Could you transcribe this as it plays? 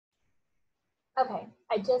Okay,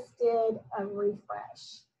 I just did a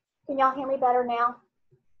refresh. Can y'all hear me better now?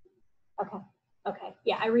 Okay, okay.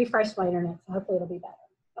 Yeah, I refreshed my internet, so hopefully it'll be better.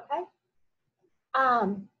 Okay.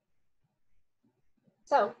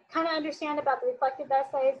 So kind of understand about the reflective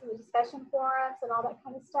essays and the discussion forums and all that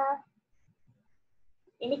kind of stuff.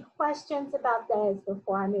 Any questions about those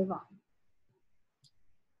before I move on?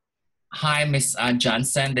 Hi, Miss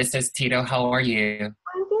Johnson. This is Tito. How are you?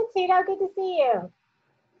 I'm good, Tito. Good to see you.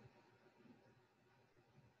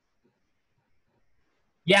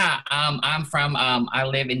 Yeah, I'm from, I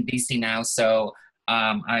live in DC now, so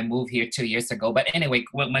I moved here 2 years ago. But anyway,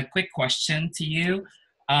 well, my quick question to you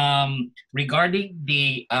regarding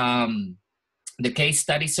the case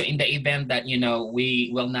study. So in the event that, you know,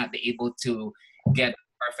 we will not be able to get a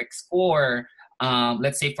perfect score,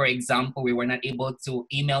 let's say, for example, we were not able to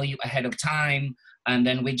email you ahead of time, and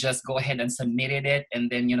then we just go ahead and submitted it, and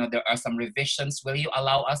then, you know, there are some revisions. Will you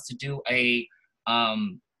allow us to do a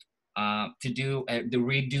the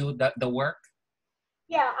redo the work?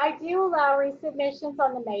 Yeah, I do allow resubmissions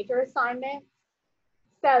on the major assignments.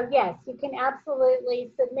 So yes, you can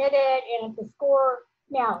absolutely submit it, and if the score,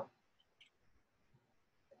 now,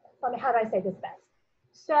 how do I say this best?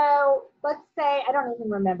 So let's say, I don't even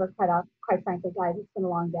remember quite frankly, guys, it's been a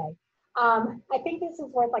long day. I think this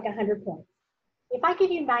is worth like 100 points. If I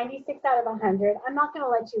give you 96 out of 100, I'm not gonna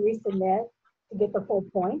let you resubmit to get the full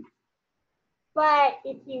point. But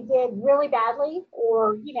if you did really badly,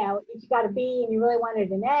 or you know, if you got a B and you really wanted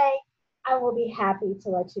an A, I will be happy to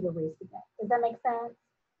let you to resubmit. Does that make sense?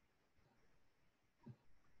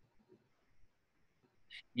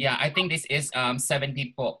 Yeah, I think this is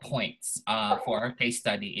 70 points for our case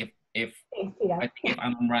study. Thanks, Tito. I think if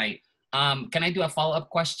I'm right. Can I do a follow-up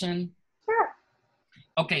question? Sure.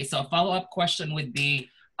 Okay, so a follow-up question would be,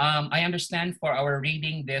 I understand for our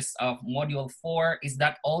reading this of module 4, is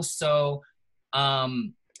that also,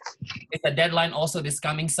 is the deadline also this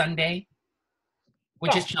coming Sunday,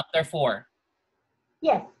 which is chapter 4?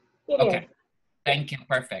 Yes, it okay. is. Thank you,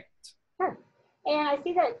 perfect. Sure. And I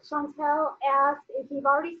see that Chantel asked if you've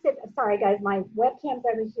already said, sorry guys, my webcam's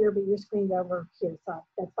over here, but your screen's over here, so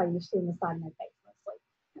that's why you're seeing the side of my face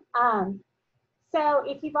mostly. So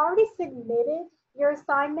if you've already submitted your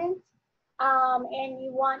assignment and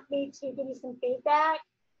you want me to give you some feedback,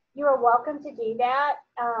 you are welcome to do that.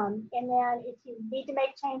 And then if you need to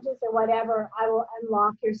make changes or whatever, I will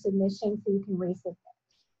unlock your submission so you can resubmit.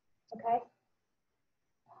 Okay?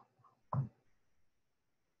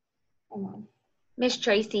 Hang on. Miss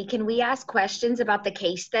Tracy, can we ask questions about the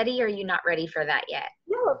case study, or are you not ready for that yet?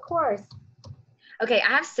 No, of course. Okay,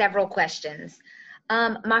 I have several questions.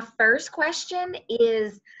 My first question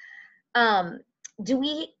is,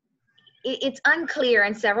 it's unclear,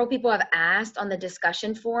 and several people have asked on the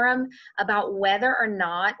discussion forum about whether or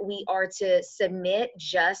not we are to submit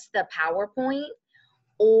just the PowerPoint,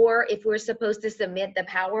 or if we're supposed to submit the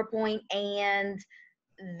PowerPoint and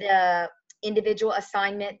the individual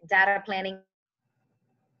assignment, data planning.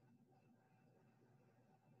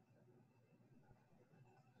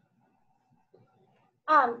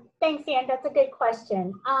 Thanks, Ann. That's a good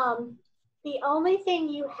question. The only thing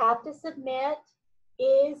you have to submit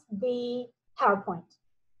is the PowerPoint.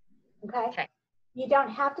 Okay? You don't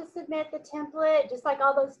have to submit the template, just like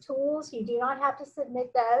all those tools. You do not have to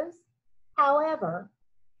submit those. However,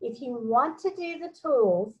 if you want to do the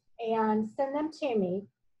tools and send them to me,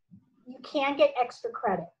 you can get extra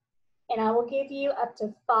credit. And I will give you up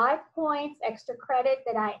to 5 points extra credit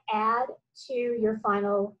that I add to your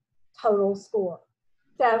final total score.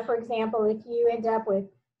 So for example, if you end up with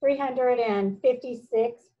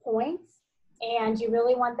 356 points and you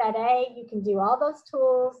really want that A, you can do all those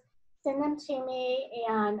tools, send them to me,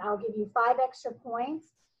 and I'll give you 5 extra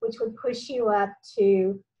points, which would push you up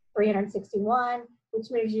to 361,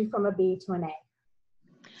 which moves you from a B to an A.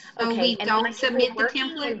 Okay, so we and don't submit the working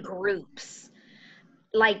template? in groups,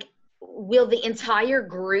 like, will the entire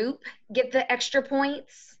group get the extra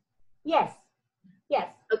points? Yes,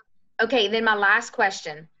 yes. Okay, then my last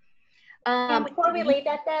question. And before we leave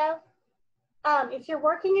that though, if you're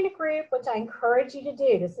working in a group, which I encourage you to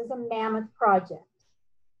do, this is a mammoth project.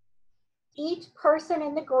 Each person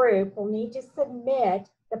in the group will need to submit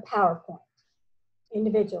the PowerPoint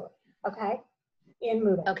individually, okay, in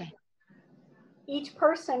Moodle. Okay. Each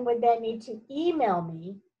person would then need to email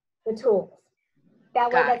me the tools.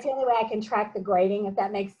 That way, that's the only way I can track the grading, if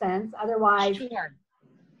that makes sense. Otherwise, sure.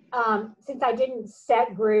 Since I didn't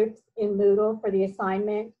set groups in Moodle for the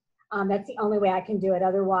assignment, that's the only way I can do it.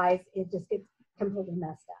 Otherwise, it just gets completely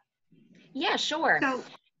messed up. Yeah, sure. So,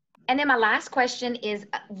 and then my last question is,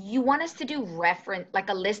 you want us to do like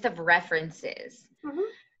a list of references. Mm-hmm.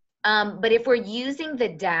 But if we're using the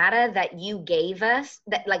data that you gave us,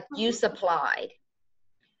 that like you supplied,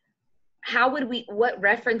 what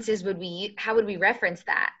references would how would we reference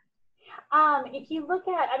that? If you look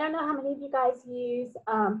at, I don't know how many of you guys use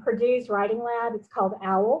Purdue's Writing Lab. It's called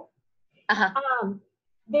OWL.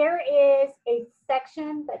 There is a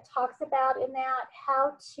section that talks about in that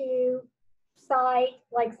how to cite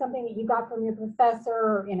like something that you got from your professor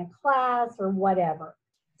or in a class or whatever.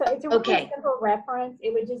 So it's a really simple reference.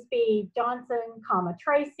 It would just be Johnson, comma,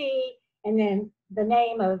 Tracy, and then the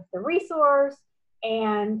name of the resource,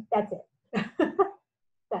 and that's it.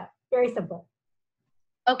 So very simple.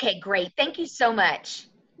 Okay, great. Thank you so much.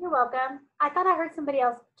 You're welcome. I thought I heard somebody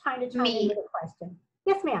else trying to chime in with a question.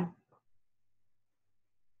 Yes, ma'am.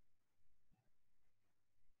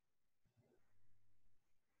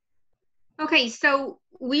 Okay, so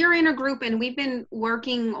we are in a group and we've been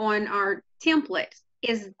working on our template.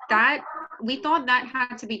 Is that, we thought that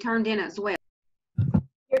had to be turned in as well.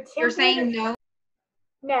 You're saying no?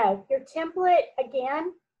 No, your template,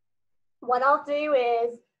 again, what I'll do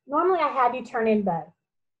is, normally I have you turn in both,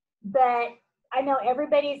 but I know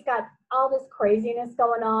everybody's got all this craziness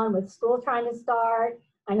going on with school trying to start.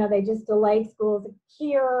 I know they just delayed schools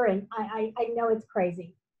here, and I know it's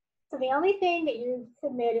crazy. So the only thing that you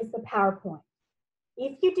submit is the PowerPoint.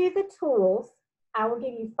 If you do the tools, I will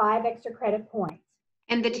give you 5 extra credit points.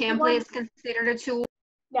 And the template is considered a tool?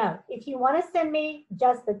 No, if you want to send me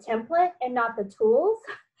just the template and not the tools,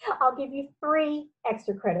 I'll give you 3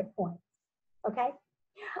 extra credit points, okay?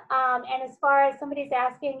 And as far as somebody's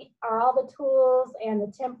asking, are all the tools and the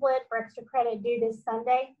template for extra credit due this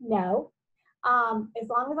Sunday? No. As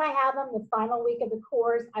long as I have them the final week of the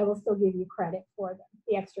course, I will still give you credit for them,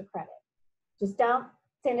 the extra credit. Just don't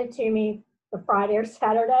send it to me the Friday or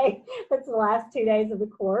Saturday. That's the last 2 days of the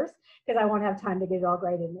course, because I won't have time to get it all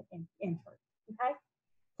graded and entered, okay?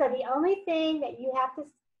 So the only thing that you have to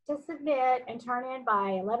submit and turn in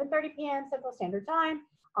by 11:30 p.m. Central Standard Time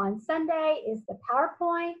on Sunday is the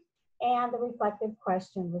PowerPoint and the reflective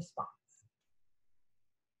question response.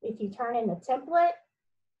 If you turn in the template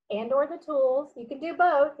and or the tools, you can do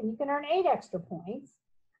both and you can earn 8 extra points.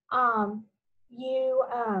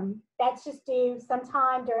 That's just due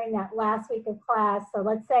sometime during that last week of class. So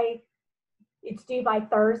let's say it's due by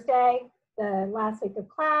Thursday, the last week of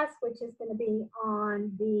class, which is going to be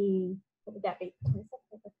on the, what would that be?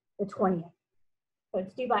 The 20th. So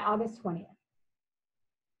it's due by August 20th.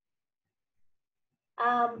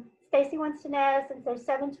 Stacy wants to know, since there's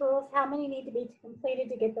 7 tools, how many need to be completed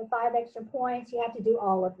to get the 5 extra points? You have to do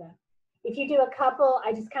all of them. If you do a couple,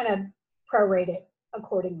 I just kind of prorate it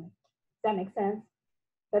accordingly. Does that make sense?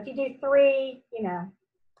 So if you do 3, you know,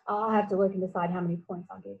 I'll have to look and decide how many points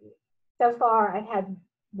I'll give you. So far, I've had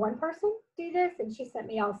 1 person do this, and she sent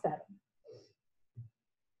me all 7.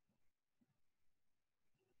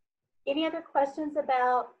 Any other questions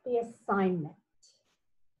about the assignment?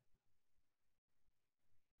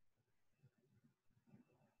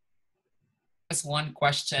 Just one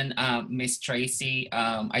question, Miss Tracy.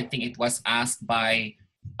 I think it was asked by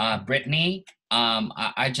Brittany.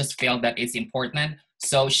 I just feel that it's important.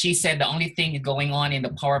 So she said the only thing going on in the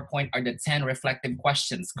PowerPoint are the 10 reflective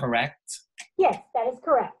questions, correct? Yes, that is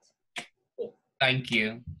correct. Yes. Thank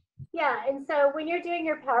you. Yeah, and so when you're doing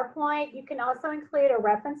your PowerPoint, you can also include a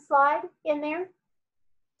reference slide in there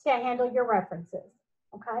to handle your references,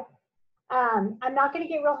 okay? I'm not going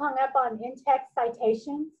to get real hung up on in-text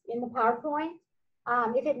citations in the PowerPoint.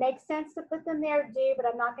 If it makes sense to put them there, do, but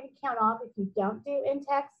I'm not going to count off if you don't do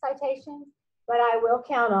in-text citations, but I will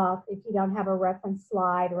count off if you don't have a reference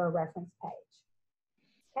slide or a reference page.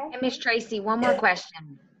 Okay. And Ms. Tracy, one more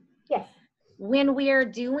question. Yes. When we are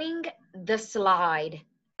doing the slide,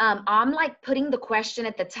 I'm like putting the question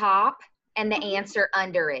at the top and the answer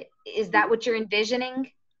under it. Is that what you're envisioning?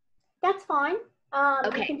 That's fine.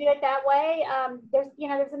 Okay. You can do it that way.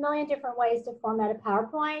 There's a million different ways to format a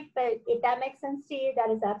PowerPoint, but if that makes sense to you, that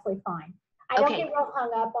is absolutely fine. I don't get real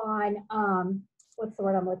hung up on, what's the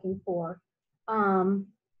word I'm looking for?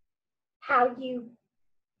 How you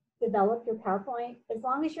develop your PowerPoint. As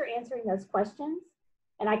long as you're answering those questions,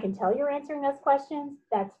 and I can tell you're answering those questions,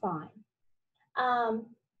 that's fine.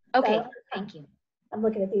 Okay, so, thank you. I'm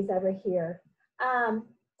looking at these over here.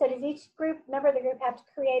 So does each member of the group have to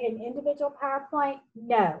create an individual PowerPoint?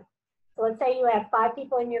 No. So let's say you have 5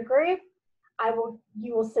 people in your group.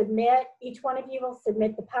 You will submit, each one of you will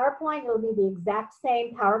submit the PowerPoint. It will be the exact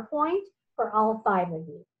same PowerPoint for all 5 of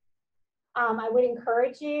you. I would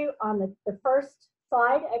encourage you on the first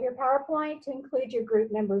slide of your PowerPoint to include your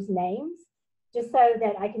group members' names, just so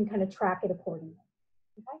that I can kind of track it accordingly.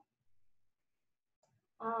 Okay.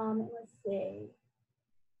 Let's see.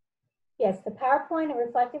 Yes, the PowerPoint and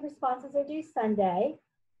reflective responses are due Sunday.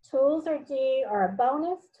 Tools are a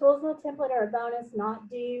bonus. Tools in the template are a bonus, not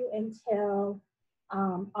due until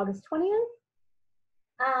August 20th.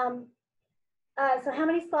 So how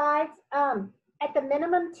many slides? At the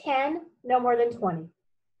minimum 10, no more than 20.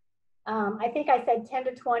 I think I said 10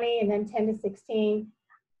 to 20 and then 10 to 16.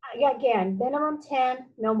 Yeah, again, minimum 10,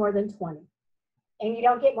 no more than 20. And you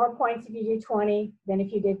don't get more points if you do 20 than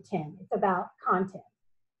if you did 10. It's about content.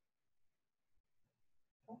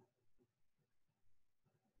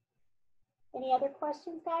 Any other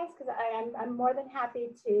questions, guys? Because I'm more than happy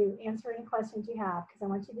to answer any questions you have because I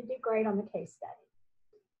want you to do great on the case study.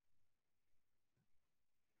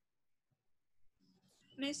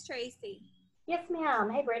 Miss Tracy. Yes,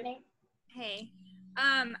 ma'am. Hey, Brittany. Hey.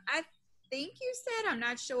 I think you said, I'm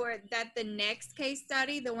not sure, that the next case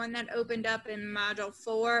study, the one that opened up in module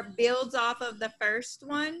 4, builds off of the first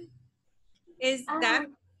one. Is that?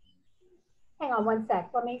 Hang on one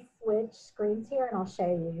sec. Let me switch screens here and I'll show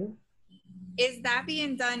you. Is that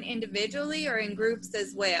being done individually or in groups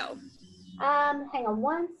as well? Hang on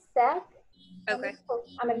one sec. Okay.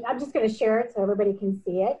 I'm just going to share it so everybody can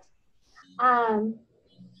see it.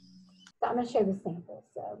 So I'm going to show the sample.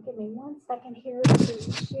 So give me 1 second here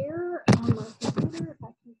to share on my computer if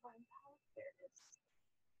I can find how. There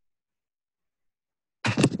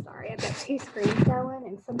it is. Sorry, I've got 2 screens going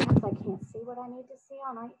and sometimes I can't see what I need to see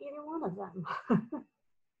on either one of them.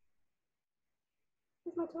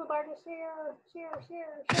 Here's my toolbar to share.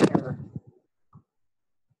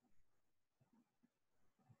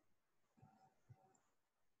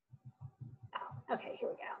 Oh, okay, here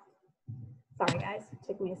we go. Sorry guys, it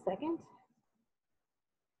took me a second.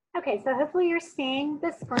 Okay, so hopefully you're seeing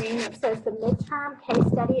the screen that says the midterm case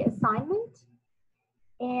study assignment.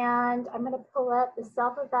 And I'm going to pull up the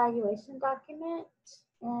self-evaluation document.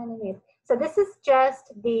 And so this is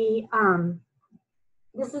just the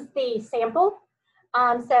sample.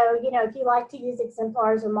 So, you know, if you like to use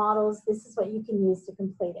exemplars or models, this is what you can use to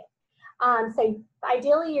complete it. So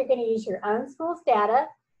ideally, you're going to use your own school's data.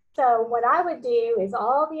 So what I would do is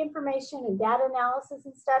all the information and data analysis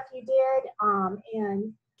and stuff you did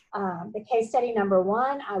in the case study number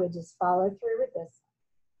 1, I would just follow through with this.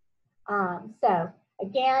 So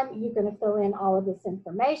again, you're going to fill in all of this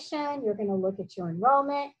information. You're going to look at your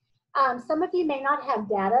enrollment. Some of you may not have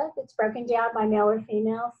data that's broken down by male or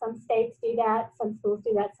female. Some states do that, some schools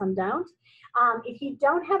do that, some don't. If you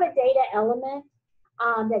don't have a data element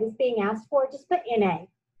that is being asked for, just put NA,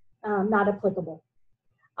 not applicable.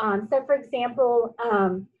 So for example,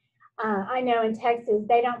 I know in Texas,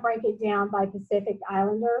 they don't break it down by Pacific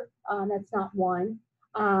Islander. That's not one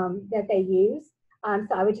that they use.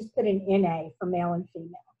 So I would just put an NA for male and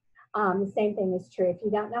female. The same thing is true if you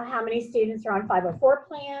don't know how many students are on 504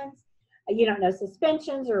 plans, you don't know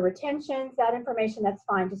suspensions or retentions, that information, that's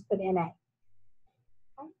fine, just put NA.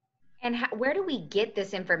 Okay. And where do we get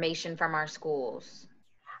this information from our schools?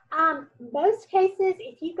 Most cases,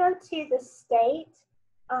 if you go to the state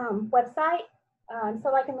website,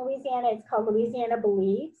 so like in Louisiana, it's called Louisiana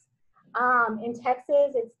Believes. In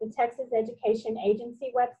Texas, it's the Texas Education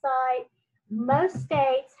Agency website. Most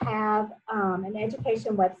states have an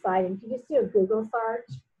education website, and if you just do a Google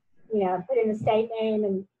search, you know, put in a state name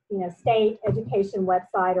and, you know, state education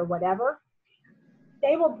website or whatever,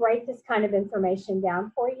 they will break this kind of information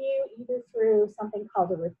down for you, either through something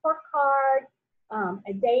called a report card,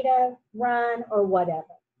 a data run, or whatever.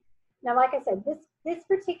 Now, like I said, this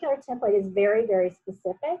particular template is very, very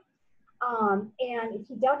specific. And if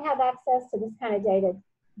you don't have access to this kind of data,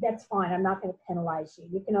 that's fine. I'm not going to penalize you.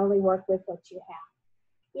 You can only work with what you have.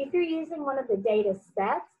 If you're using one of the data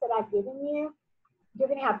sets that I've given you, you're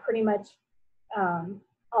going to have pretty much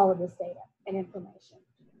all of this data and information.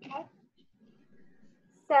 Okay?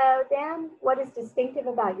 So then what is distinctive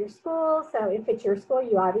about your school? So if it's your school,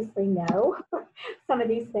 you obviously know some of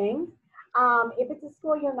these things. If it's a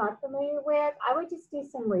school you're not familiar with, I would just do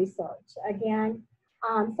some research. Again,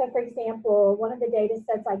 so for example, one of the data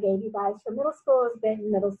sets I gave you guys for middle school is Benton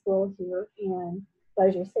Middle School here in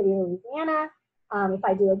Bossier City, Louisiana. If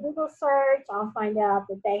I do a Google search, I'll find out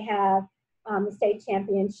that they have the state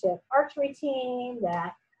championship archery team,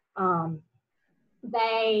 that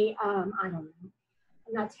they, I don't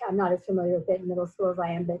know, I'm not as familiar with Benton Middle School as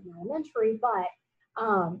I am Benton Elementary, but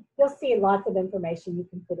you'll see lots of information you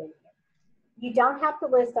can put in here. You don't have to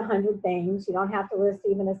list 100 things. You don't have to list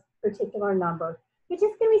even a particular number. You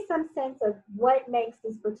just give me some sense of what makes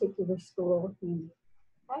this particular school unique,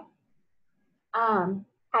 okay?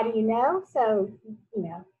 How do you know? So, you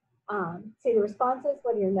know, see the responses,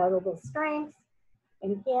 what are your notable strengths?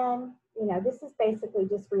 And again, you know, this is basically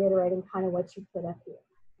just reiterating kind of what you put up here,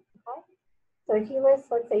 okay? So if you list,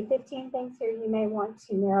 let's say 15 things here, you may want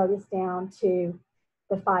to narrow this down to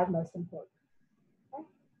the 5 most important. Okay?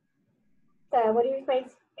 So what are your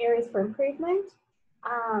base areas for improvement?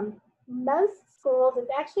 Most schools, it's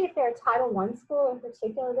actually if they're a Title I school in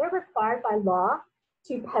particular, they're required by law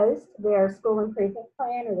to post their school improvement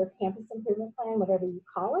plan or their campus improvement plan, whatever you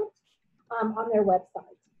call it, on their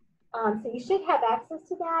website. So you should have access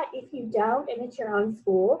to that. If you don't, and it's your own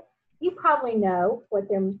school, you probably know what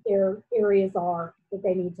their areas are that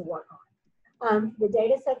they need to work on. The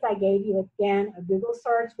data sets I gave you, again, a Google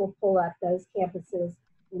search will pull up those campuses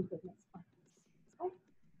improvement plans. Okay?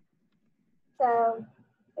 So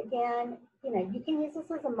again, you know, you can use this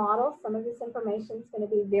as a model. Some of this information is going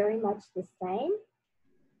to be very much the same.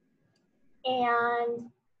 And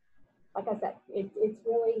like I said, it's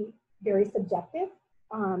really very subjective.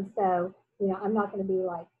 So, you know, I'm not going to be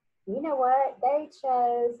like, you know what, they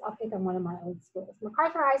chose, I'll pick on one of my old schools,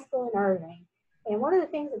 MacArthur High School in Irving. And one of the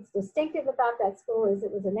things that's distinctive about that school is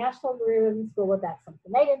it was a national Gruen school with that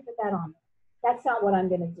something. They didn't put that on there. That's not what I'm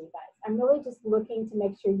going to do, guys. I'm really just looking to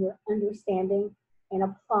make sure you're understanding and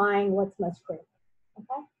applying what's most critical,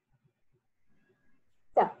 okay?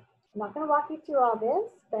 So, I'm not going to walk you through all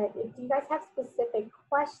this, but if you guys have specific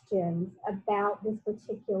questions about this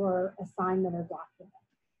particular assignment or document.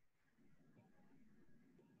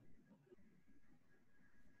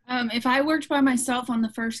 If I worked by myself on the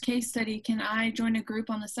first case study, can I join a group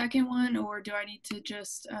on the second one, or do I need to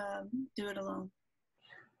just do it alone?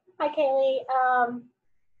 Hi, Kaylee.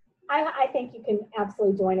 I think you can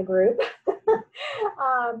absolutely join a group.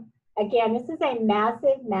 Again, this is a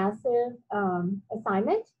massive, massive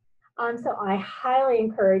assignment. So I highly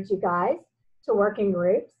encourage you guys to work in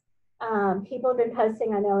groups. People have been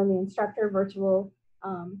posting, I know, in the instructor virtual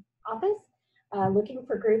office, looking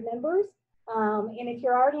for group members. And if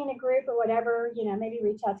you're already in a group or whatever, you know, maybe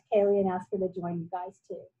reach out to Kaylee and ask her to join you guys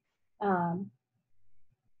too.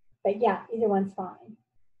 But yeah, either one's fine.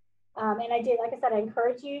 And I did, like I said, I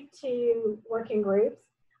encourage you to work in groups.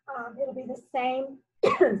 It'll be the same,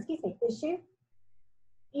 excuse me, issue.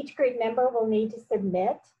 Each group member will need to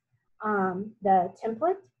submit the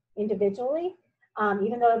template individually,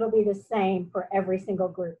 even though it'll be the same for every single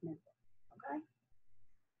group member.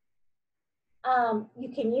 You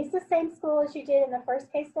can use the same school as you did in the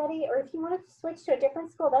first case study, or if you want to switch to a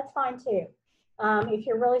different school, that's fine too. If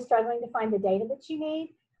you're really struggling to find the data that you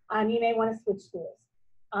need, you may want to switch schools.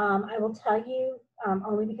 I will tell you,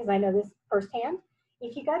 only because I know this firsthand,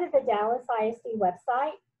 if you go to the Dallas ISD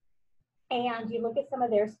website and you look at some of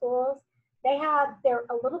their schools, they're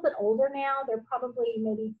a little bit older now. They're probably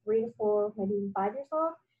maybe 3 to 4, maybe 5 years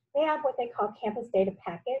old. They have what they call campus data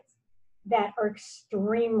packets that are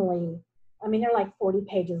extremely, I mean, they're like 40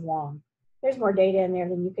 pages long. There's more data in there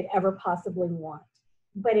than you could ever possibly want,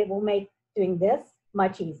 but it will make doing this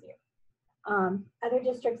much easier. Other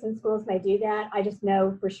districts and schools may do that. I just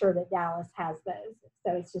know for sure that Dallas has those.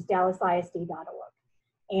 So it's just dallasisd.org.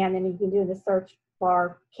 And then you can do the search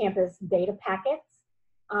bar campus data packets,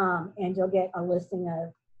 and you'll get a listing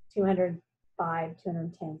of 205,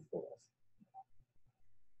 210 schools.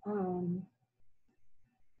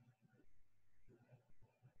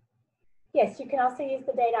 Yes, you can also use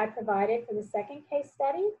the data I provided for the second case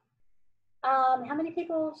study. How many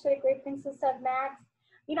people should a group consist of max?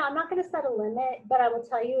 You know, I'm not going to set a limit, but I will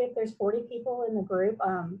tell you if there's 40 people in the group,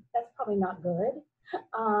 that's probably not good.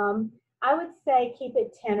 I would say keep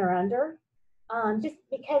it 10 or under, just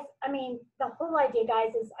because, I mean, the whole idea,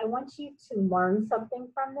 guys, is I want you to learn something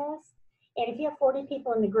from this. And if you have 40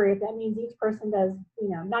 people in the group, that means each person does, you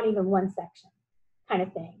know, not even one section kind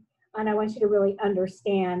of thing. And I want you to really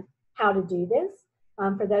understand how to do this.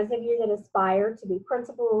 For those of you that aspire to be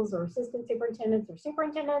principals or assistant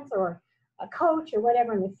superintendents or a coach or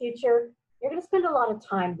whatever in the future, you're going to spend a lot of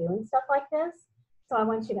time doing stuff like this. So I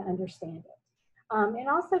want you to understand it. And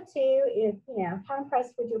also too, if, you know, how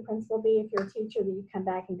impressed would your principal be if you're a teacher that you come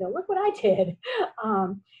back and go, look what I did,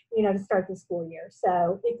 you know, to start the school year.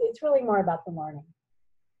 So it's really more about the learning.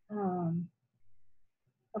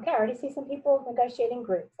 Okay, I already see some people negotiating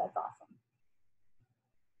groups. That's awesome.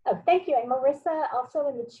 Oh, thank you. And Marissa also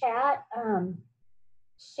in the chat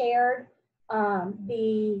shared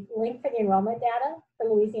the link for the enrollment data for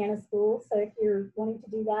Louisiana schools. So if you're wanting to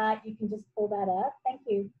do that, you can just pull that up. Thank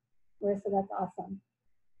you, Marissa. That's awesome.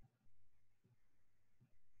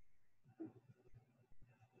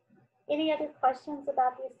 Any other questions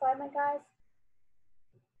about the assignment, guys?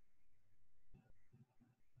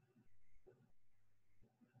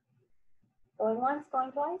 Going once,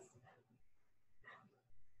 going twice?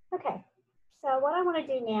 Okay, so what I want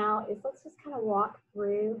to do now is let's just kind of walk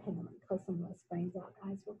through, hang on, let me close some of my screens out,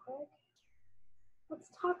 guys, real quick. let's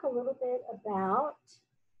talk a little bit about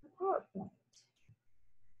the PowerPoint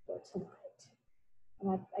for tonight.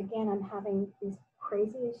 And again, I'm having these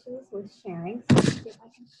crazy issues with sharing, so let's see if I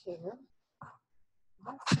can share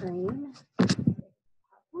my screen.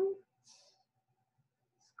 PowerPoint.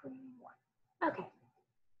 Screen one. Okay.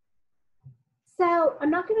 So I'm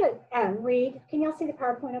not going to read. Can y'all see the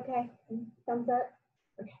PowerPoint okay? Thumbs up?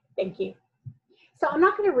 Okay, thank you. So I'm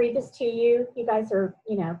not going to read this to you. You guys are,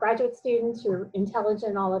 you know, graduate students, you're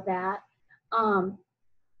intelligent, all of that.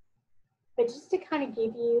 But just to kind of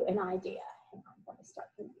give you an idea. Hang on, let me start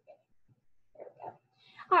from the beginning. There we go.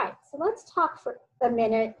 All right, so let's talk for a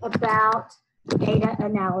minute about data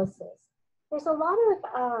analysis. There's a lot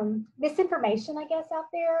of misinformation, I guess, out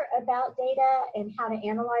there about data and how to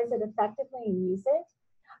analyze it effectively and use it.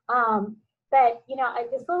 But, you know,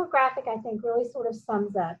 this little graphic, I think, really sort of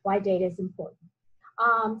sums up why data is important.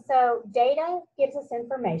 So data gives us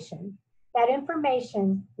information. That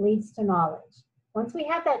information leads to knowledge. Once we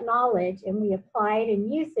have that knowledge and we apply it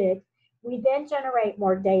and use it, we then generate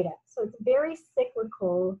more data. So it's very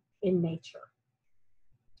cyclical in nature.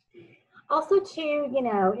 Also, too, you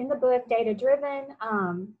know, in the book Data Driven,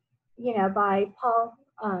 you know, by Paul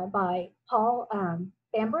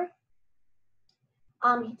Bambrick,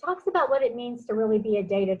 he talks about what it means to really be a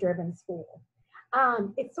data-driven school.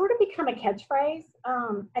 It's sort of become a catchphrase.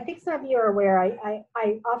 I think some of you are aware, I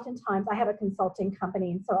oftentimes, I have a consulting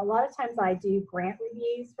company, and so a lot of times I do grant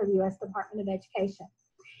reviews for the U.S. Department of Education.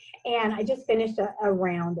 And I just finished a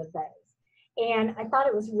round of those. And I thought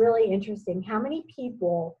it was really interesting how many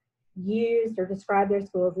people used or described their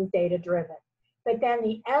schools as data-driven. But then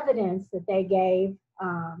the evidence that they gave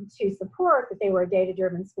to support that they were a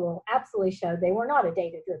data-driven school absolutely showed they were not a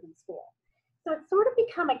data-driven school. So it's sort of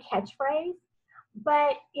become a catchphrase.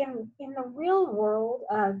 But in the real world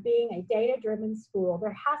of being a data-driven school,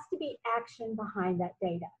 there has to be action behind that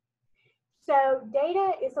data. So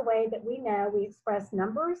data is a way that we know we express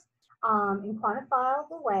numbers in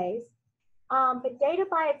quantifiable ways, but data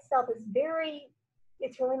by itself is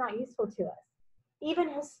it's really not useful to us. Even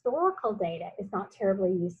historical data is not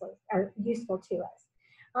terribly useful to us.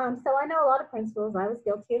 So I know a lot of principals, I was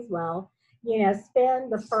guilty as well, you know,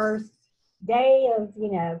 spend the first day of,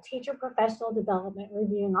 you know, teacher professional development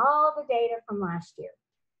reviewing all the data from last year.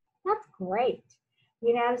 That's great.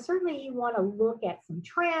 You know, certainly you want to look at some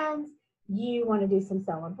trends, you want to do some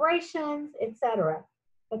celebrations, etc.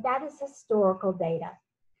 But that is historical data.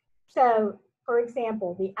 So, for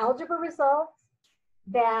example, the algebra results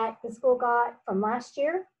that the school got from last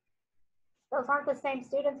year, those aren't the same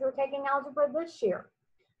students who are taking algebra this year.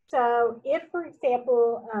 So if, for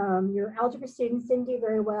example, your algebra students didn't do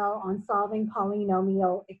very well on solving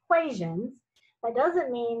polynomial equations, that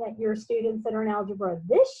doesn't mean that your students that are in algebra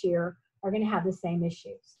this year are going to have the same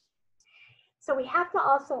issues. So we have to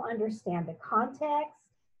also understand the context.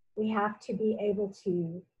 We have to be able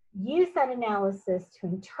to use that analysis to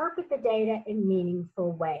interpret the data in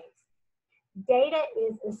meaningful ways. Data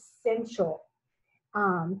is essential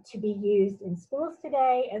to be used in schools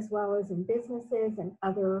today, as well as in businesses and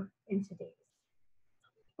other entities.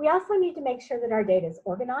 We also need to make sure that our data is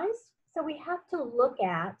organized. So we have to look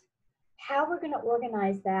at how we're going to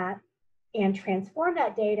organize that and transform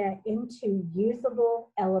that data into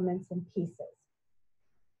usable elements and pieces.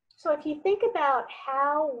 So if you think about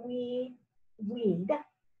how we weed,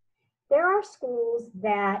 there are schools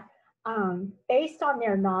that, based on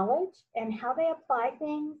their knowledge and how they apply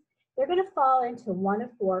things, they're going to fall into one of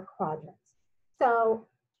four quadrants. So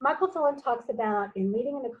Michael Fullan talks about in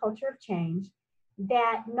Leading in the Culture of Change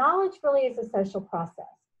that knowledge really is a social process.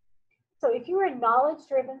 So if you're a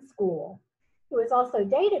knowledge-driven school who is also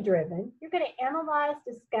data-driven, you're going to analyze,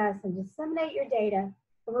 discuss, and disseminate your data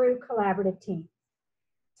through collaborative teams.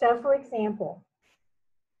 So for example,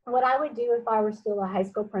 what I would do if I were still a high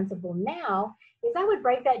school principal now is I would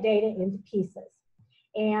break that data into pieces.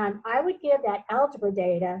 And I would give that algebra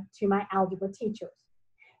data to my algebra teachers.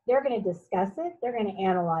 They're going to discuss it, they're going to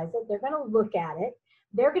analyze it, they're going to look at it,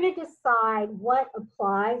 they're going to decide what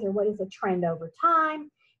applies or what is a trend over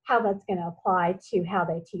time, how that's going to apply to how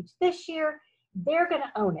they teach this year. They're going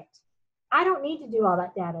to own it. I don't need to do all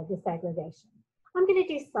that data disaggregation. I'm going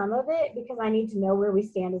to do some of it because I need to know where we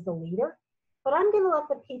stand as a leader, but I'm going to let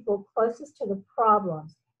the people closest to the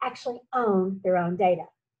problems actually own their own data.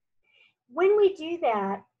 When we do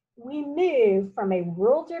that, we move from a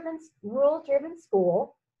rule-driven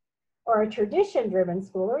school or a tradition-driven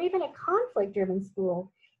school or even a conflict-driven school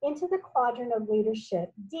into the quadrant of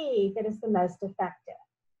leadership, D, that is the most effective.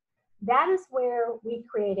 That is where we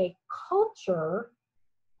create a culture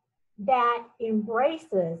that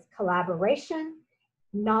embraces collaboration,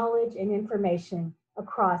 knowledge, and information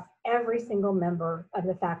across every single member of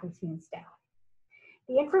the faculty and staff.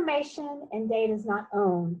 The information and data is not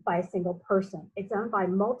owned by a single person. It's owned by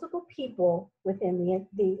multiple people within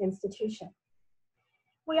the institution.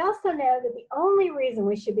 We also know that the only reason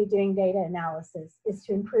we should be doing data analysis is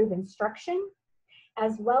to improve instruction,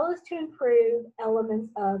 as well as to improve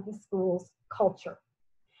elements of the school's culture.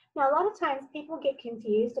 Now, a lot of times people get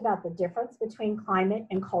confused about the difference between climate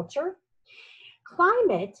and culture.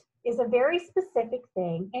 Climate is a very specific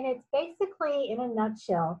thing, and it's basically, in a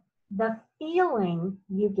nutshell, the feeling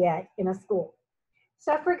you get in a school.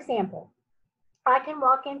 So, for example, I can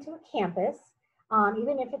walk into a campus,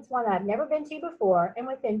 even if it's one that I've never been to before, and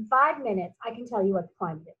within 5 minutes, I can tell you what the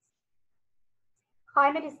climate is.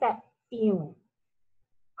 Climate is that feeling.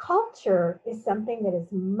 Culture is something that is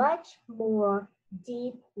much more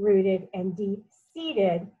deep-rooted and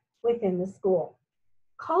deep-seated within the school.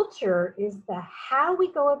 Culture is the how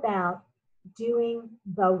we go about doing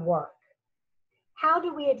the work. How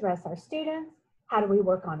do we address our students? How do we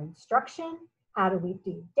work on instruction? How do we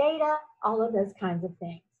do data? All of those kinds of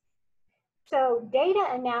things. So data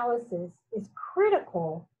analysis is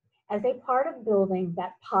critical as a part of building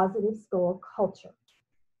that positive school culture.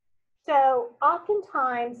 So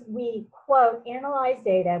oftentimes we quote, analyze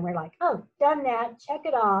data, and we're like, oh, done that, check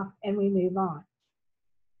it off, and we move on.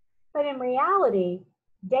 But in reality,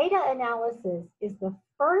 data analysis is the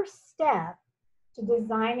first step to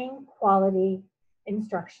designing quality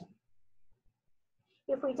instruction.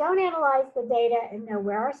 If we don't analyze the data and know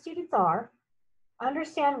where our students are,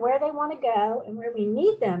 understand where they want to go and where we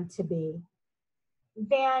need them to be,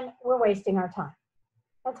 then we're wasting our time.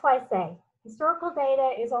 That's why I say historical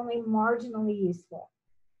data is only marginally useful.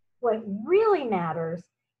 What really matters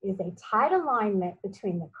is a tight alignment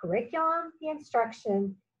between the curriculum, the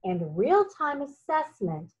instruction, and real-time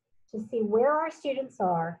assessment to see where our students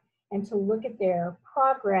are and to look at their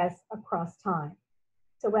progress across time.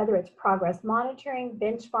 So whether it's progress monitoring,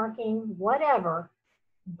 benchmarking, whatever,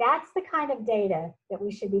 that's the kind of data that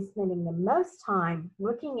we should be spending the most time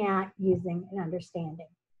looking at, using, and understanding.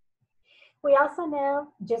 We also know,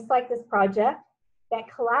 just like this project,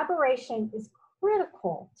 that collaboration is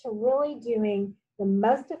critical to really doing the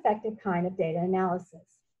most effective kind of data analysis.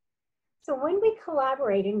 So when we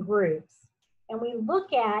collaborate in groups and we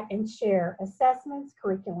look at and share assessments,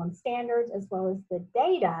 curriculum standards, as well as the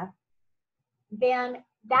data, then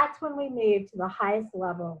that's when we move to the highest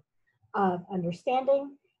level of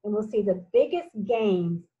understanding, and we'll see the biggest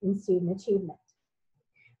gains in student achievement.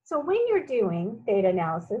 So when you're doing data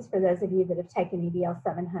analysis, for those of you that have taken EDL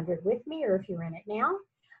 700 with me, or if you're in it now,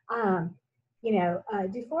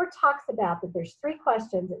 Dufour talks about that there's 3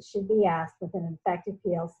 questions that should be asked within an effective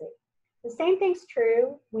PLC. The same thing's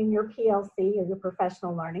true when your PLC or your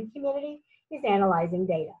professional learning community is analyzing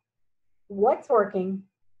data. What's working,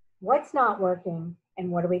 what's not working,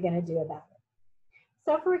 and what are we going to do about it?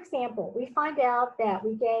 So for example, we find out that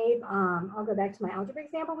we gave, I'll go back to my algebra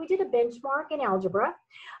example, we did a benchmark in algebra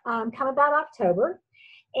come about October,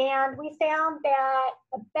 and we found that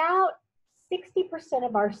about 60%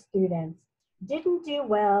 of our students didn't do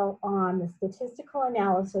well on the statistical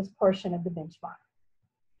analysis portion of the benchmark.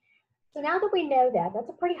 So now that we know that, that's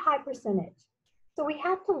a pretty high percentage. So we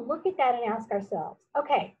have to look at that and ask ourselves,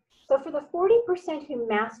 okay, so for the 40% who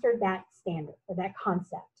mastered that standard or that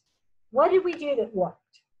concept, what did we do that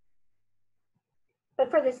worked?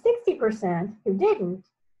 But for the 60% who didn't,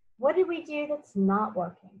 what did we do that's not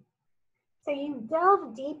working? So you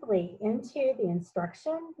delve deeply into the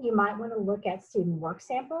instruction. You might want to look at student work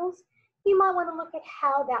samples. You might want to look at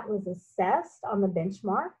how that was assessed on the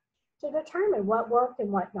benchmark to determine what worked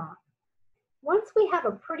and what not. Once we have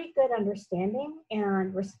a pretty good understanding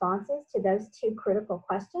and responses to those 2 critical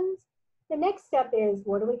questions, the next step is,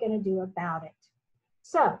 what are we going to do about it?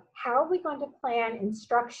 So how are we going to plan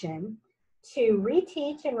instruction to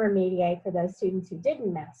reteach and remediate for those students who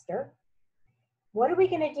didn't master? What are we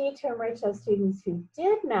going to do to enrich those students who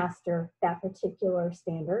did master that particular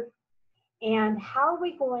standard? And how are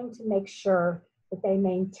we going to make sure that they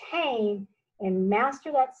maintain and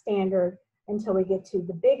master that standard until we get to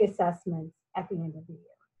the big assessments at the end of the year?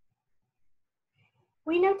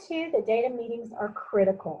 We know too that data meetings are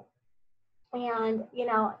critical. And,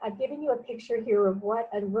 I've given you a picture here of what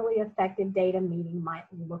a really effective data meeting might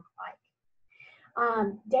look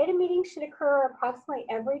like. Data meetings should occur approximately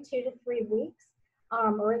every 2 to 3 weeks,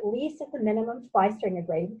 or at least at the minimum twice during a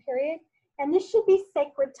grading period. And this should be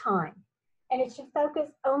sacred time, and it should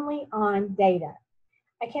focus only on data.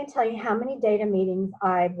 I can't tell you how many data meetings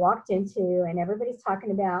I've walked into and everybody's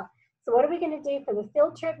talking about, so what are we going to do for the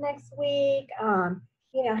field trip next week? How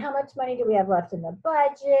much money do we have left in the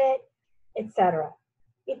budget, etc.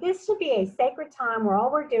 This should be a sacred time where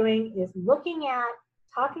all we're doing is looking at,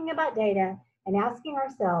 talking about data, and asking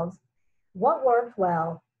ourselves, what worked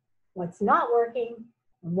well, what's not working,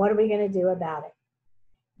 and what are we going to do about it?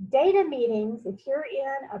 Data meetings, if you're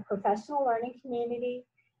in a professional learning community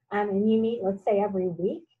and you meet, let's say, every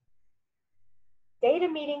week, data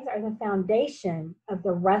meetings are the foundation of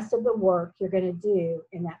the rest of the work you're going to do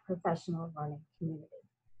in that professional learning community.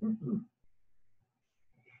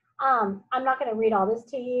 I'm not going to read all this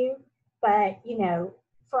to you, but you know,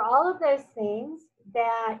 for all of those things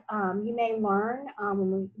that you may learn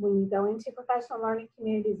when you go into professional learning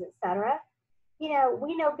communities, etc. You know,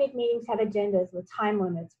 we know big meetings have agendas with time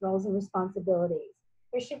limits, roles and responsibilities.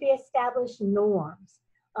 There should be established norms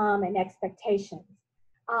and expectations.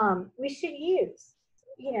 We should use,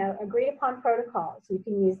 you know, agreed upon protocols. You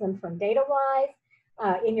can use them from data-wise.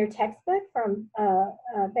 In your textbook from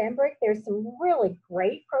Bambrick, there's some really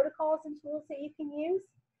great protocols and tools that you can use.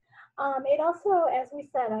 It also, as we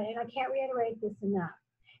said, and I can't reiterate this enough,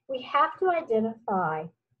 we have to identify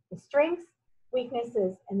the strengths,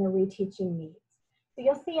 weaknesses, and the reteaching needs. So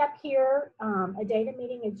you'll see up here a data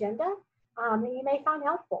meeting agenda that you may find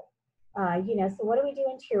helpful. You know, so what do we do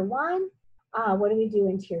in tier 1? What do we do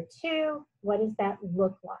in tier 2? What does that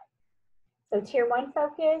look like? So tier 1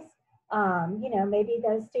 focus, you know, maybe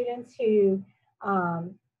those students who,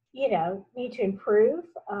 you know, need to improve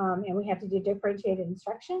and we have to do differentiated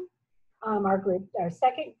instruction. Our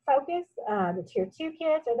second focus, the tier 2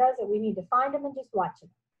 kids, are those that we need to find them and just watch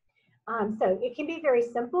them. So it can be very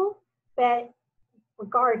simple, but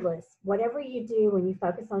regardless, whatever you do when you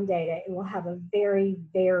focus on data, it will have a very,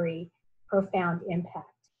 very profound impact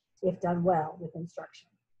if done well with instruction.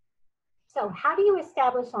 So how do you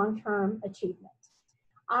establish long-term achievement?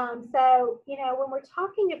 So, you know, when we're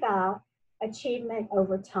talking about achievement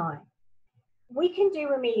over time, we can do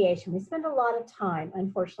remediation. We spend a lot of time,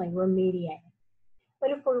 unfortunately, remediating.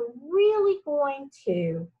 But if we're really going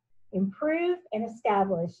to improve and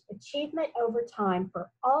establish achievement over time for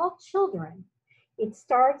all children, it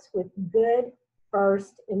starts with good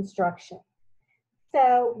first instruction.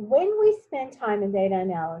 So when we spend time in data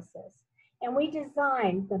analysis and we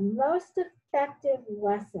design the most effective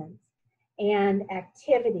lessons and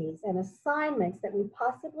activities and assignments that we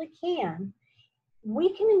possibly can,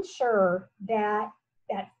 we can ensure that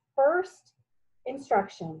that first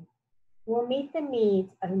instruction will meet the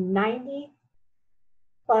needs of 90+%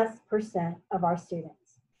 of our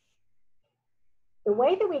students. The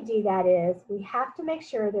way that we do that is we have to make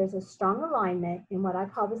sure there's a strong alignment in what I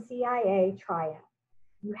call the CIA triad.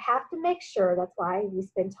 You have to make sure, that's why we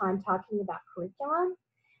spend time talking about curriculum,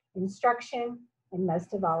 instruction, and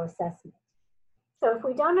most of all, assessment. So if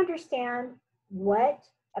we don't understand what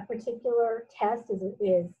a particular test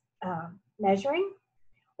is measuring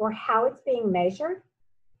or how it's being measured,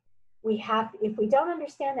 if we don't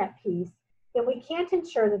understand that piece, then we can't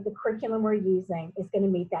ensure that the curriculum we're using is going to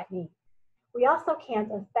meet that need. We also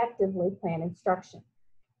can't effectively plan instruction.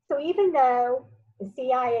 So even though the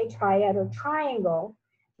CIA triad or triangle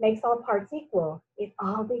makes all parts equal, it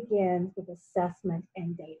all begins with assessment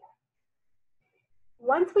and data.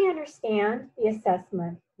 Once we understand the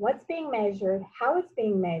assessment, what's being measured, how it's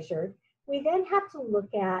being measured, we then have to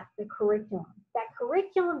look at the curriculum. That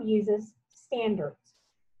curriculum uses standards.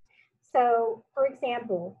 So, for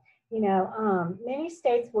example, you know, many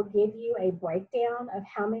states will give you a breakdown of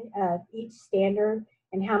how many of each standard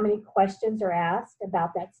and how many questions are asked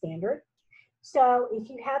about that standard. So if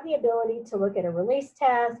you have the ability to look at a release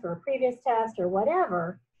test or a previous test or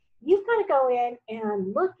whatever, you've got to go in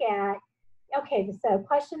and look at, okay, so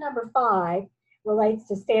question number 5 relates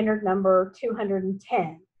to standard number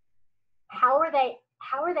 210. How are they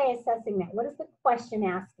assessing that? What is the question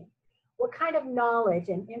asking? What kind of knowledge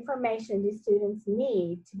and information do students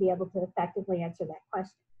need to be able to effectively answer that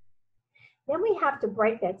question? Then we have to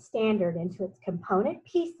break that standard into its component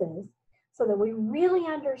pieces so that we really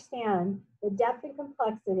understand the depth and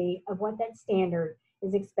complexity of what that standard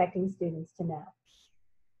is expecting students to know.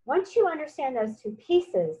 Once you understand those two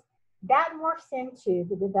pieces, that morphs into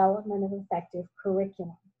the development of effective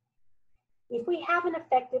curriculum. If we have an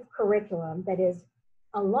effective curriculum that is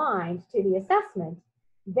aligned to the assessment,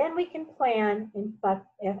 then we can plan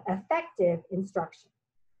effective instruction.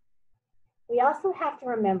 We also have to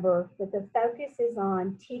remember that the focus is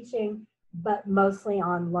on teaching, but mostly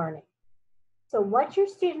on learning. So what your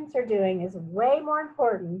students are doing is way more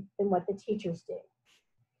important than what the teachers do.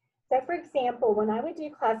 So for example, when I would do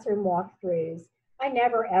classroom walkthroughs, I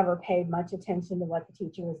never ever paid much attention to what the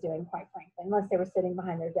teacher was doing, quite frankly, unless they were sitting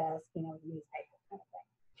behind their desk, you know, with a newspaper kind of thing.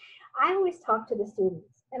 I always talked to the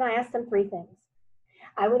students and I asked them 3 things.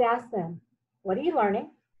 I would ask them, what are you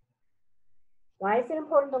learning? Why is it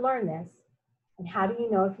important to learn this? And how do you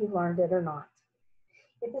know if you've learned it or not?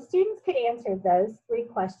 If the students could answer those 3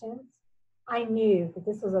 questions, I knew that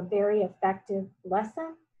this was a very effective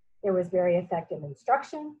lesson, there was very effective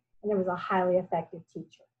instruction, and there was a highly effective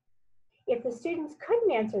teacher. If the students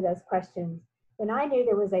couldn't answer those questions, then I knew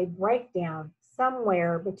there was a breakdown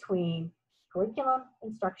somewhere between curriculum,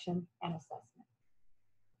 instruction, and assessment.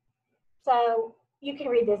 So you can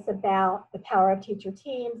read this about the power of teacher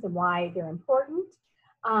teams and why they're important.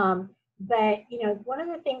 But you know, one of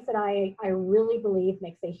the things that I really believe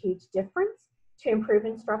makes a huge difference to improve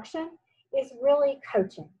instruction is really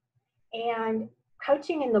coaching. And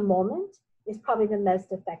coaching in the moment is probably the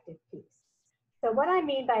most effective piece. So what I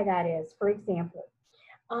mean by that is, for example,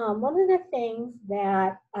 one of the things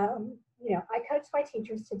that you know, I coach my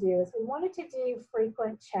teachers to do is we wanted to do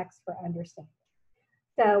frequent checks for understanding.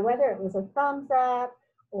 So whether it was a thumbs up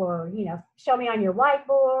or, you know, show me on your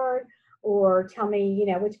whiteboard or tell me, you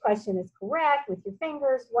know, which question is correct with your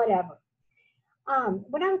fingers, whatever.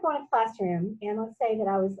 When I was going to classroom, and let's say that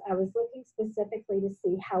I was looking specifically to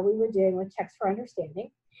see how we were doing with checks for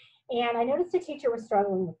understanding, and I noticed a teacher was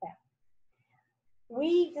struggling with that.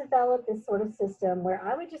 We developed this sort of system where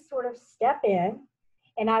I would just sort of step in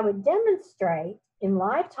and I would demonstrate in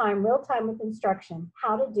live time, real time with instruction,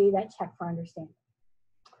 how to do that check for understanding.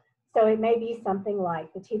 So it may be something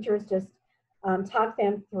like the teachers just talk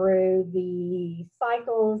them through the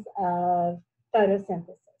cycles of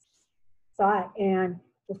photosynthesis. And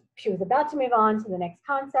she was about to move on to the next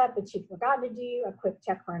concept, but she'd forgotten to do a quick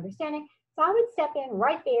check for understanding. So I would step in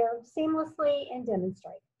right there seamlessly and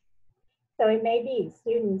demonstrate. So it may be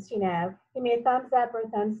students, you know, give me a thumbs up or a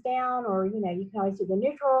thumbs down, or, you know, you can always do the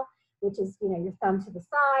neutral, which is, you know, your thumb to the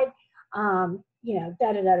side, you know,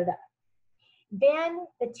 da-da-da-da-da. Then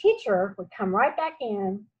the teacher would come right back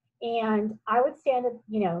in, and I would stand at,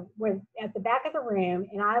 you know, at the back of the room,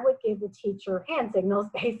 and I would give the teacher hand signals,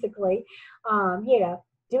 basically, you know,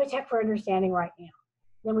 do a check for understanding right now.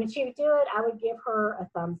 Then when she would do it, I would give her a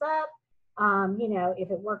thumbs up, you know, if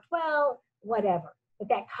it worked well, whatever. But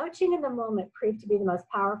that coaching in the moment proved to be the most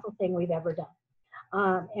powerful thing we've ever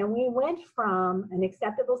done. And we went from an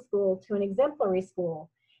acceptable school to an exemplary school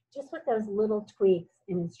just with those little tweaks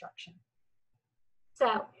in instruction.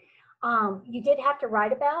 So you did have to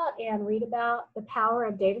write about and read about the power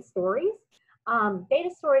of data stories. Data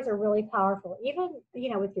stories are really powerful, even, you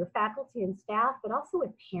know, with your faculty and staff, but also with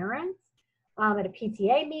parents, at a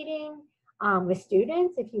PTA meeting, with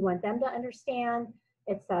students, if you want them to understand,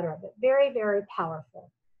 etc. But very, very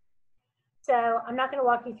powerful. So I'm not going to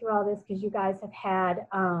walk you through all this because you guys have had,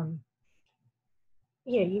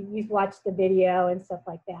 you know, you've watched the video and stuff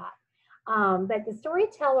like that. But the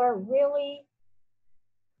storyteller really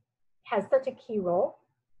has such a key role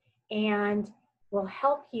and will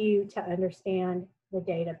help you to understand the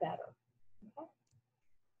data better. Okay?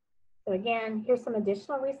 So again, here's some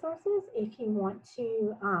additional resources if you want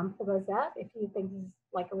to pull those up, if you think this is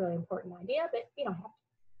like a really important idea, but you don't have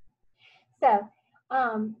to.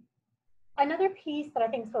 So another piece that I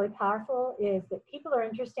think is really powerful is that people are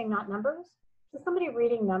interesting, not numbers. So somebody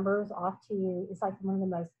reading numbers off to you is like one of the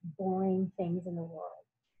most boring things in the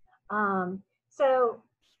world. So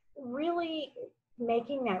really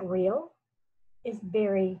making that real is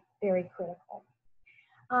very, very critical.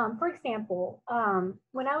 For example,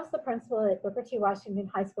 when I was the principal at Booker T. Washington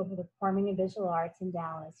High School for the Performing and Visual Arts in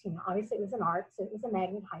Dallas, you know, obviously it was an arts, so it was a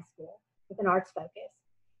magnet high school with an arts focus.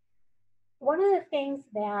 One of the things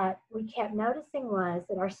that we kept noticing was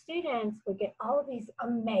that our students would get all of these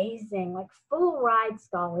amazing, like full ride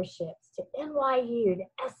scholarships to NYU, to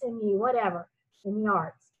SMU, whatever, in the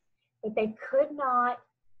arts, but they could not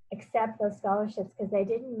accept those scholarships because they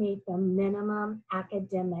didn't meet the minimum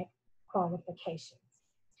academic qualifications.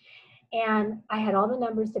 And I had all the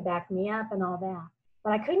numbers to back me up and all that,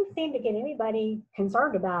 but I couldn't seem to get anybody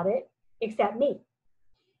concerned about it except me.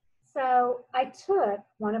 So I took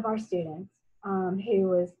one of our students who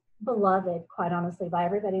was beloved, quite honestly, by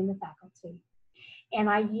everybody in the faculty, and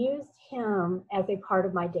I used him as a part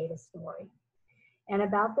of my data story and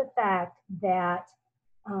about the fact that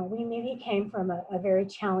we knew he came from a very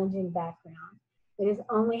challenging background, that his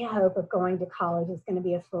only hope of going to college was going to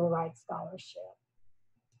be a full ride scholarship.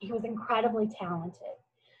 He was incredibly talented,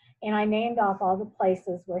 and I named off all the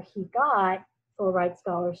places where he got full ride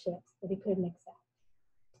scholarships that he couldn't accept.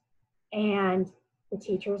 And the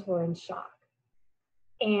teachers were in shock.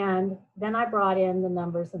 And then I brought in the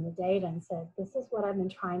numbers and the data and said, this is what I've been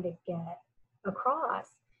trying to get across,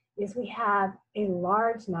 is we have a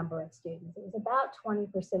large number of students. It was about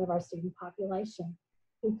 20% of our student population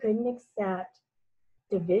who couldn't accept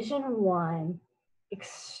Division I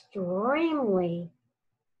extremely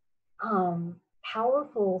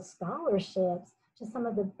powerful scholarships to some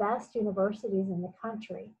of the best universities in the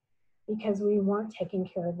country because we weren't taking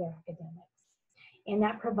care of their academics. And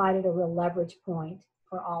that provided a real leverage point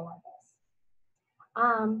for all of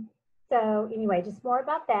us. So anyway, just more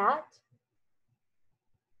about that.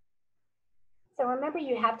 So remember,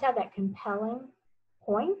 you have to have that compelling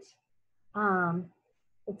point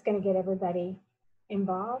that's going to get everybody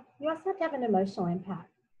involved. You also have to have an emotional impact.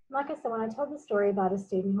 Like I said, when I told the story about a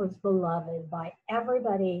student who was beloved by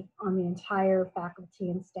everybody on the entire faculty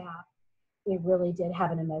and staff, it really did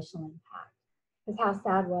have an emotional impact. Because how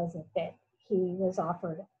sad was it that he was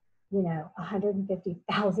offered, you know,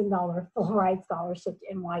 $150,000 full ride scholarship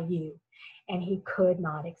to NYU, and he could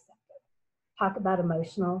not accept it. Talk about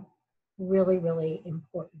emotional, really, really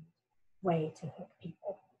important way to hook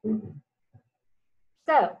people.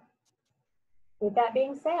 So, with that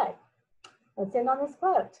being said, let's end on this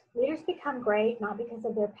quote. Leaders become great not because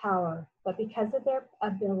of their power, but because of their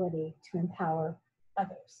ability to empower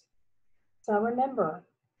others. So remember,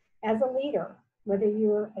 as a leader, whether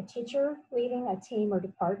you're a teacher leading a team or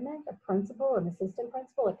department, a principal, an assistant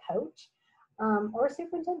principal, a coach, or a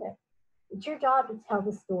superintendent, it's your job to tell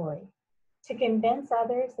the story, to convince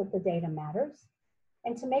others that the data matters,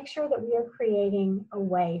 and to make sure that we are creating a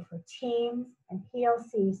way for teams and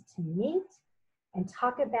PLCs to meet and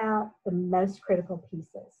talk about the most critical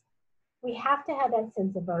pieces. We have to have that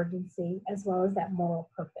sense of urgency as well as that moral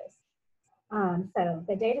purpose. So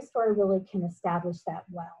the data story really can establish that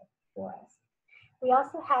well for us. We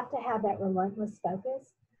also have to have that relentless focus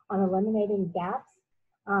on eliminating gaps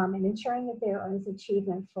and ensuring that there is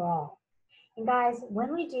achievement for all. And guys,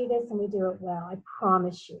 when we do this and we do it well, I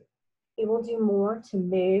promise you, it will do more to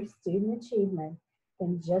move student achievement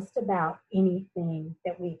than just about anything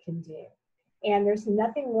that we can do. And there's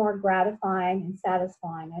nothing more gratifying and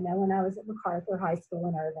satisfying. I know when I was at MacArthur High School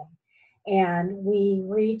in Irving, and we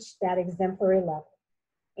reached that exemplary level.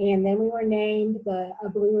 And then we were named a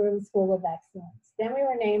Blue Ribbon School of Excellence. Then we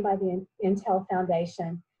were named by the Intel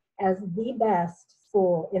Foundation as the best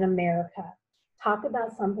school in America. Talk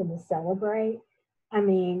about something to celebrate. I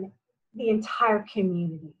mean, the entire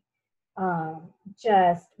community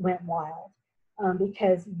just went wild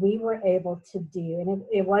because we were able to do, and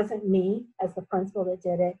it wasn't me as the principal that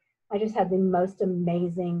did it. I just had the most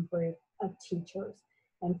amazing group of teachers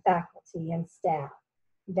and faculty and staff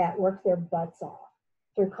that worked their butts off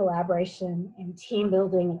through collaboration and team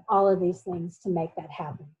building and all of these things to make that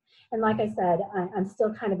happen. And like I said, I'm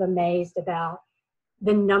still kind of amazed about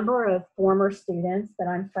the number of former students that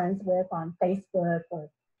I'm friends with on Facebook or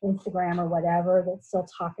Instagram or whatever that still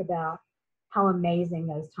talk about how amazing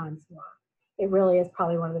those times were. It really is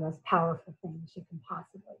probably one of the most powerful things you can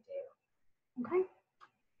possibly do. Okay,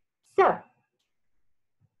 so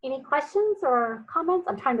any questions or comments?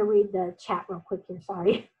 I'm trying to read the chat real quick here,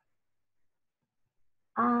 sorry.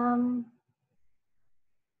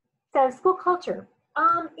 So school culture,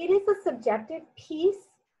 it is a subjective piece,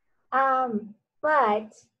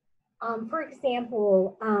 but for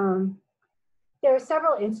example, there are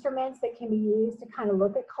several instruments that can be used to kind of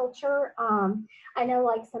look at culture. I know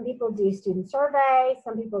like some people do student surveys,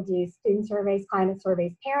 some people do student surveys, climate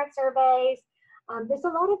surveys, parent surveys. There's a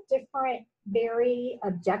lot of different, very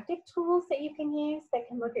objective tools that you can use that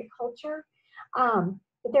can look at culture,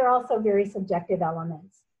 but there are also very subjective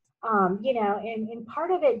elements. You know, and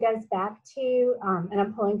part of it goes back to, and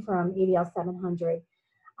I'm pulling from EDL 700,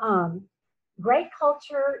 great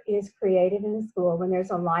culture is created in a school when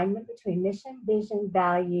there's alignment between mission, vision,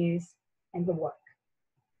 values, and the work.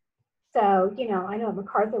 So, you know, I know at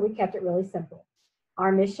MacArthur, we kept it really simple.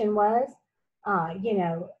 Our mission was, you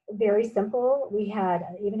know, very simple. We had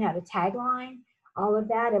even had a tagline, all of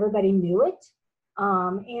that. Everybody knew it.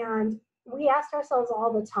 And we asked ourselves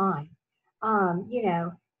all the time, you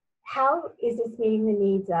know, how is this meeting the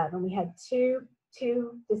needs of? And we had two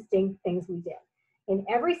distinct things we did. In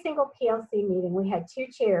every single PLC meeting, we had two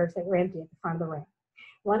chairs that were empty at the front of the room.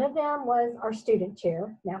 One of them was our student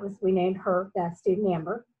chair. That was, we named her student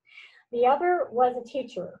Amber. The other was a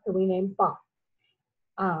teacher who we named Bob.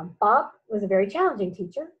 Bob was a very challenging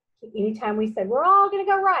teacher. Anytime we said, we're all gonna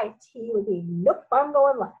go right, he would be, nope, I'm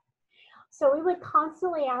going left. So we would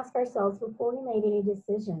constantly ask ourselves before we made any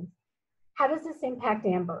decisions, how does this impact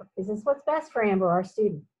Amber? Is this what's best for Amber, our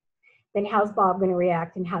student? Then how's Bob gonna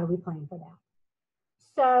react and how do we plan for that?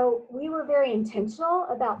 So we were very intentional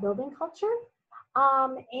about building culture.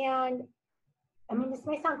 And I mean, this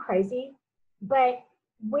may sound crazy, but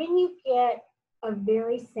when you get a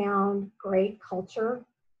very sound, great culture,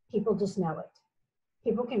 people just know it.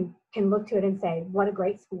 People can look to it and say, what a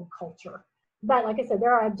great school culture. But like I said,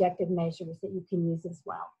 there are objective measures that you can use as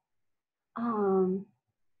well.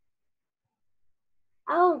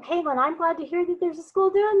 Oh, Caitlin, I'm glad to hear that there's a school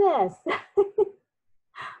doing this.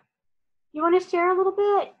 You want to share a little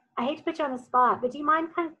bit? I hate to put you on the spot, but do you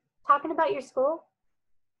mind kind of talking about your school?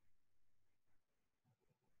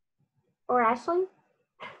 Or Ashley?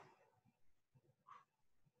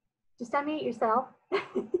 Just unmute yourself.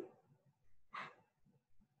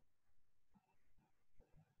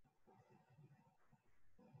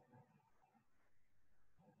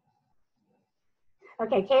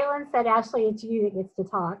 Okay, Caitlin said, Ashley, it's you that gets to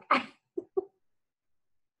talk.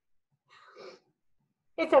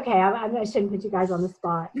 It's okay. I shouldn't put you guys on the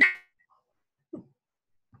spot. Go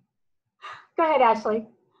ahead, Ashley.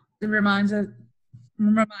 It reminds us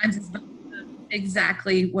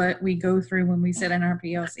exactly what we go through when we sit in our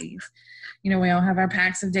PLCs. You know, we all have our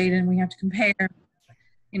packs of data and we have to compare,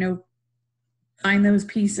 you know, find those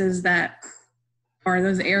pieces that are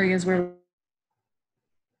those areas where,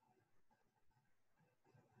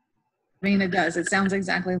 I mean, it does. It sounds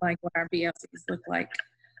exactly like what our PLCs look like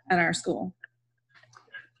at our school.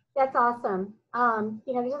 That's awesome.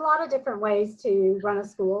 You know, there's a lot of different ways to run a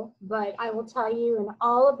school, but I will tell you in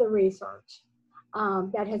all of the research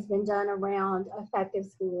that has been done around effective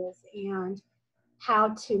schools and how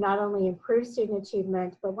to not only improve student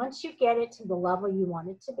achievement, but once you get it to the level you want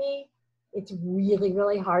it to be, it's really,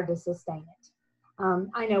 really hard to sustain it.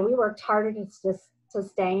 I know we worked harder to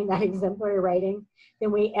sustain that exemplary rating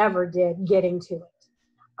than we ever did getting to it.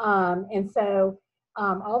 And so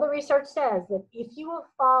all the research says that if you will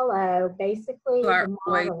follow basically the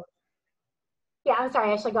model. Yeah, I'm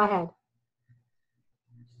sorry, Ashley, go ahead.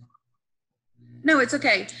 No, it's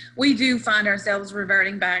okay. We do find ourselves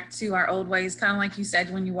reverting back to our old ways, kind of like you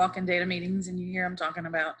said, when you walk in data meetings and you hear them talking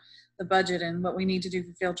about the budget and what we need to do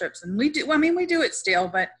for field trips. And we do, I mean, we do it still,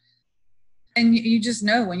 but, and you just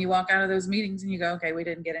know when you walk out of those meetings and you go, okay, we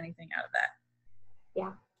didn't get anything out of that.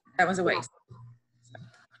 Yeah. That was a waste.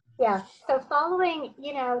 Yeah, so following,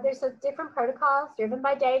 you know, there's a different protocols. Driven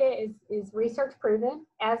by data is research proven,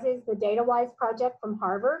 as is the DataWise project from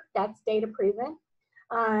Harvard. That's data proven.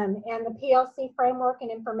 And the PLC framework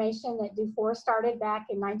and information that Dufour started back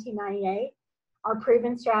in 1998 are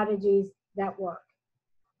proven strategies that work.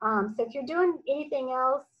 So if you're doing anything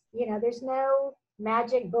else, you know, there's no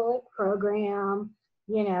magic bullet program,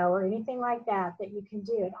 you know, or anything like that that you can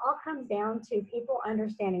do. It all comes down to people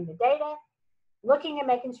understanding the data, looking and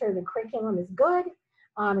making sure the curriculum is good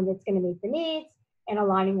and it's going to meet the needs, and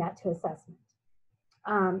aligning that to assessment.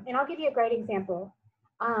 And I'll give you a great example.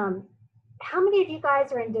 How many of you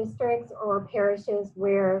guys are in districts or parishes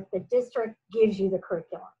where the district gives you the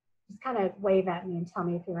curriculum? Just kind of wave at me and tell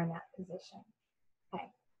me if you're in that position. Okay.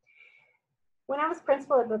 When I was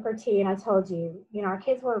principal at Booker T, and I told you, you know, our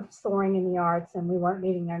kids were soaring in the arts and we weren't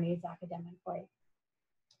meeting their needs academically,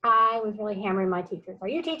 I was really hammering my teachers. Are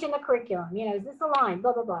you teaching the curriculum? You know, is this aligned?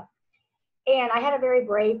 Blah, blah, blah. And I had a very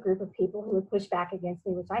brave group of people who would push back against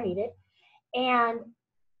me, which I needed. And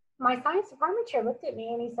my science department chair looked at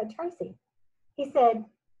me and he said, Tracy, he said,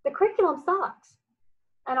 the curriculum sucks.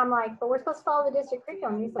 And I'm like, but we're supposed to follow the district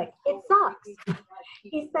curriculum. And he's like, it sucks.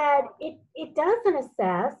 He said, it doesn't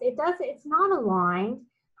assess, it's not aligned,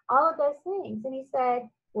 all of those things. And he said,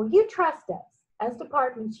 well, you trust us as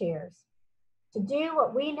department chairs to do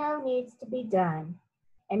what we know needs to be done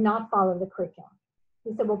and not follow the curriculum.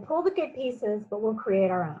 He said, we'll pull the good pieces, but we'll create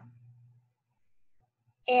our own.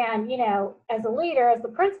 And, you know, as a leader, as the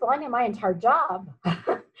principal, I knew my entire job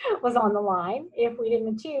was on the line if we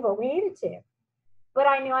didn't achieve what we needed to. But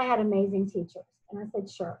I knew I had amazing teachers. And I said,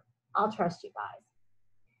 sure, I'll trust you guys.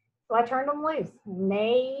 So I turned them loose. And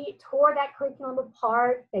they tore that curriculum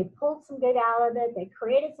apart. They pulled some good out of it. They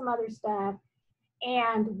created some other stuff.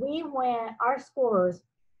 And our scores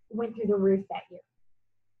went through the roof that year.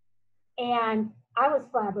 And I was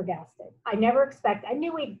flabbergasted. I never expected, I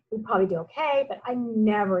knew we'd probably do okay, but I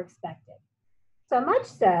never expected. So much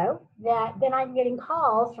so that then I'm getting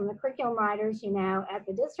calls from the curriculum writers, you know, at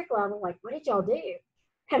the district level, like, what did y'all do?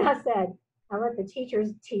 And I said, I let the teachers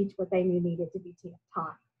teach what they knew needed to be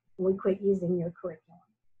taught. We quit using your curriculum.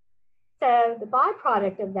 So the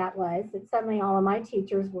byproduct of that was that suddenly all of my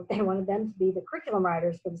teachers, they wanted them to be the curriculum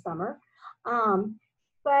writers for the summer.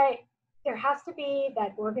 But there has to be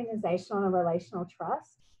that organizational and relational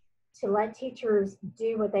trust to let teachers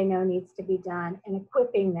do what they know needs to be done and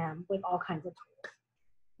equipping them with all kinds of tools.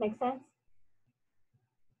 Make sense?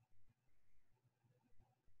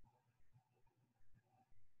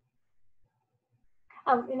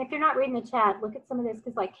 Oh, and if you're not reading the chat, look at some of this,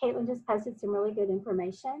 because like Caitlin just posted some really good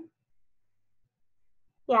information.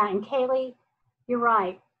 Yeah, and Kaylee, you're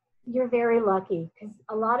right. You're very lucky, because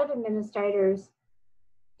a lot of administrators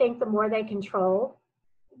think the more they control,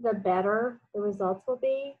 the better the results will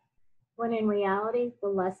be, when in reality, the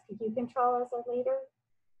less you control as a leader.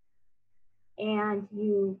 And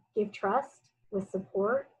you give trust with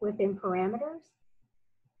support within parameters,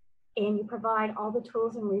 and you provide all the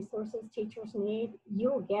tools and resources teachers need,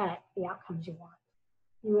 you'll get the outcomes you want.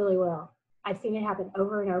 You really will. I've seen it happen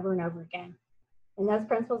over and over and over again. And those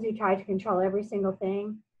principals who tried to control every single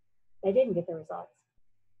thing, they didn't get the results.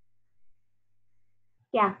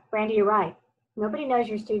 Yeah, Brandy, you're right. Nobody knows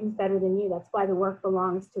your students better than you. That's why the work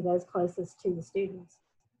belongs to those closest to the students.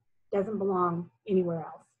 It doesn't belong anywhere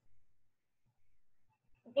else.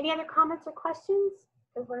 Any other comments or questions?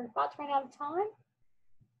 Because we're about to run out of time.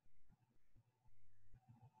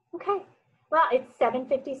 Okay, well, it's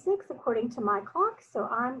 7:56 according to my clock, so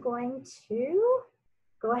I'm going to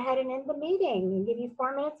go ahead and end the meeting and give you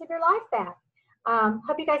 4 minutes of your life back.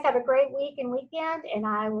 Hope you guys have a great week and weekend, and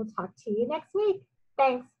I will talk to you next week.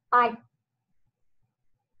 Thanks. Bye.